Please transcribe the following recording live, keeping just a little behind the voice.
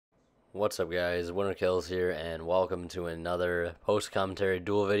What's up guys, Winter Kills here, and welcome to another post-commentary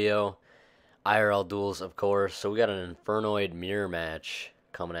duel video. IRL duels, of course. So we got an Infernoid mirror match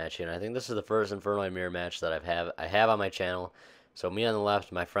coming at you, and I think this is the first Infernoid mirror match that I have on my channel. So me on the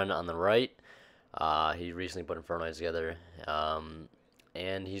left, my friend on the right. He recently put Infernoids together,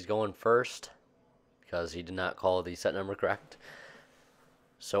 and he's going first because he did not call the set number correct.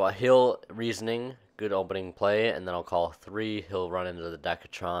 So a hill reasoning, good opening play, and then I'll call 3. He'll run into the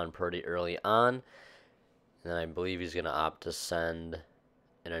Decatron pretty early on, and then I believe he's going to opt to send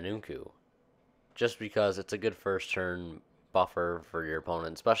an Anunku, just because it's a good first turn buffer for your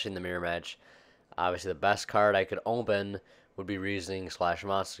opponent, especially in the mirror match. Obviously, the best card I could open would be Reasoning /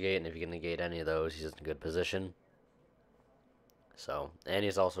 Monster Gate, and if you can negate any of those, he's in a good position. So, and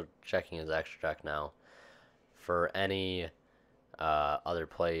he's also checking his extra deck now for any other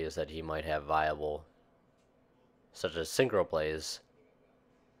plays that he might have viable, such as synchro plays,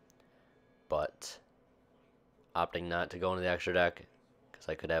 but opting not to go into the extra deck because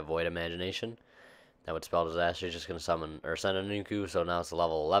I could have Void Imagination. That would spell disaster. He's just going to summon or send a Nuku, so now it's a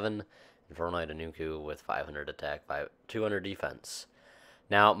level 11 Infernoid Nuku with 500 attack, 200 defense.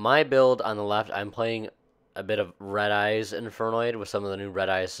 Now, my build on the left, I'm playing a bit of Red Eyes Infernoid with some of the new Red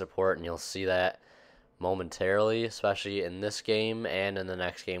Eyes support, and you'll see that momentarily, especially in this game and in the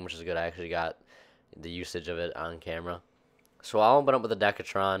next game, which is good. I actually got the usage of it on camera. So I'll open up with a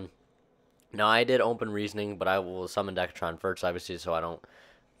Decatron. Now, I did open Reasoning, but I will summon Decatron first, obviously, so I don't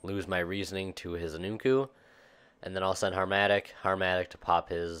lose my Reasoning to his Anunku. And then I'll send Harmatic to pop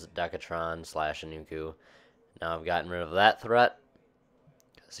his Decatron / Anunku. Now I've gotten rid of that threat,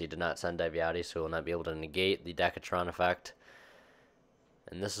 because he did not send Deviati, so he will not be able to negate the Decatron effect.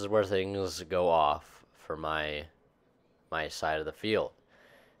 And this is where things go off for my side of the field.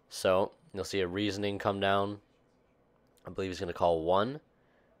 So you'll see a Reasoning come down. I believe he's going to call 1.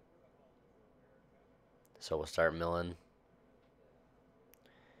 So we'll start milling.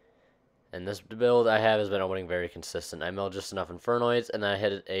 And this build I have has been opening very consistent. I milled just enough Infernoids, and then I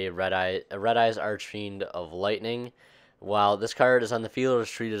hit a Red Eyes Archfiend of Lightning. While this card is on the field, it is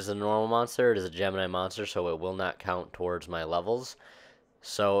treated as a normal monster. It is a Gemini monster, so it will not count towards my levels.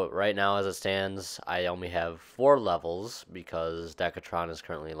 So right now, as it stands, I only have 4 levels because Decatron is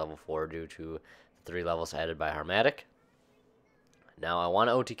currently level 4 due to the 3 levels added by Harmatic. Now I want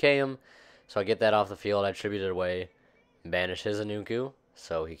to OTK him, so I get that off the field. I tribute it away, banish his Anunku,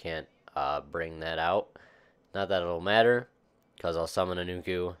 so he can't bring that out. Not that it'll matter, because I'll summon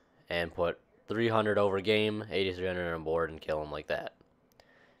Anunku and put 300 over game, 8300 on board, and kill him like that.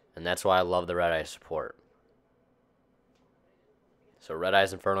 And that's why I love the Red Eye support. So Red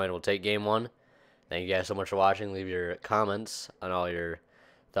Eyes Infernoid will take game 1. Thank you guys so much for watching. Leave your comments on all your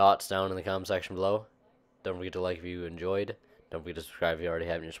thoughts down in the comment section below. Don't forget to like if you enjoyed. Don't forget to subscribe if you already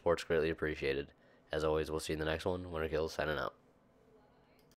have, and your support's greatly appreciated. As always, we'll see you in the next one. Winter Kills, signing out.